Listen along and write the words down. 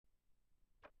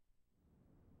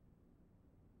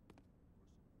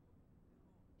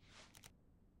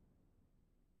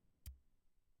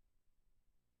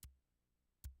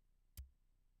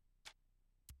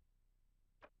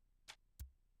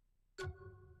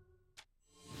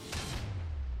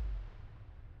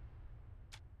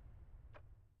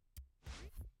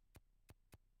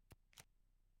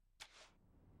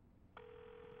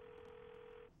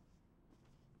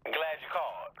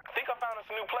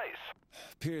new place.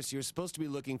 Pierce, you're supposed to be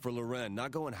looking for Loren,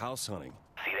 not going house hunting.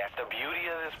 See, that's the beauty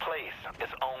of this place.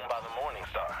 It's owned by the Morning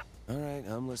Star. All right,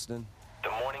 I'm listening.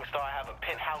 The Morning Star have a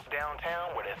penthouse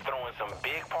downtown where they're throwing some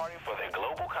big party for their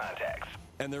global contacts.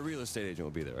 And their real estate agent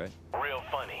will be there, right? Real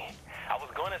funny. I was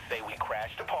gonna say we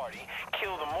crash the party,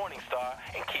 kill the Morning Star,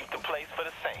 and keep the place for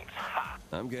the Saints. Ha!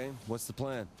 I'm game. What's the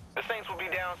plan? The Saints will be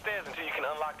downstairs until you can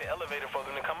unlock the elevator for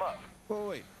them to come up. Oh,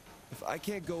 wait. If I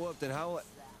can't go up, then how...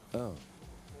 Oh.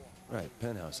 Right,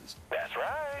 penthouses. That's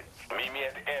right. Meet me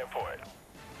at the airport.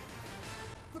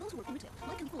 For those who work in retail,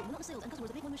 life can be full when not the sales and customers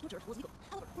that make one wish nurture was legal.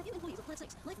 However, for a few employees of Plant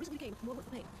 6, life recently became more worth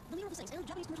the pain. The leader of the Saints and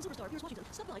Japanese commercial superstar Pierce Washington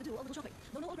stopped by to do a little shopping.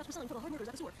 Though no autographs were selling for the hard workers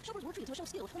at the store, shoppers were treated to a show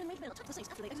of skill when an enraged man attacked the Saints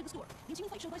after they exited the store. The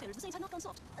ensuing fight showed bystanders the Saints had not gone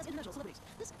soft as international celebrities.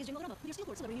 This is Jingle Rama with your Steel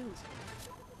Court Celebrity News.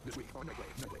 This week on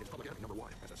Nightblade, Nightblade is public enemy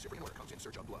 #1 as a superhero comes in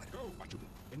search of blood. Go, fight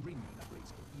Julie, and bring me that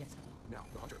blaze. Yes. Now,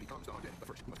 the hunter becomes the hunted, but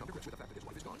first, he must come to grips with the fact that his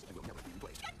wife is gone and will never be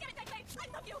replaced. Get it, Nightblade! I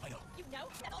love you! I know. You know?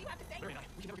 That's all you have to say? Mary and I,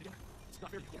 we can never get together. It's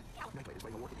not fair to you. Nightblade is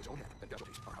fighting a war in his own head, and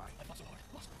casualties are high. I fought so hard,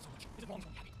 lost so much. Is it wrong to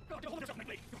be happy? God, get a hold of yourself,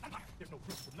 Nightblade! You're a vampire! There's no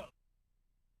room for love.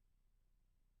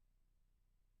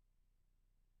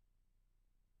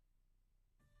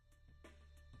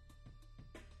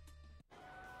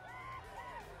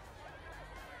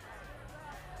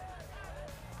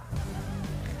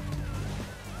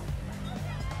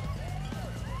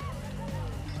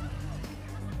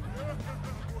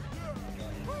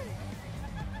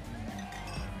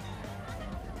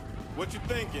 What you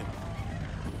thinking?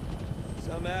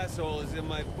 Some asshole is in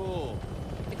my pool.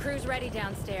 The crew's ready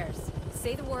downstairs.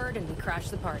 Say the word and we crash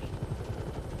the party.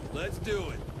 Let's do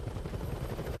it.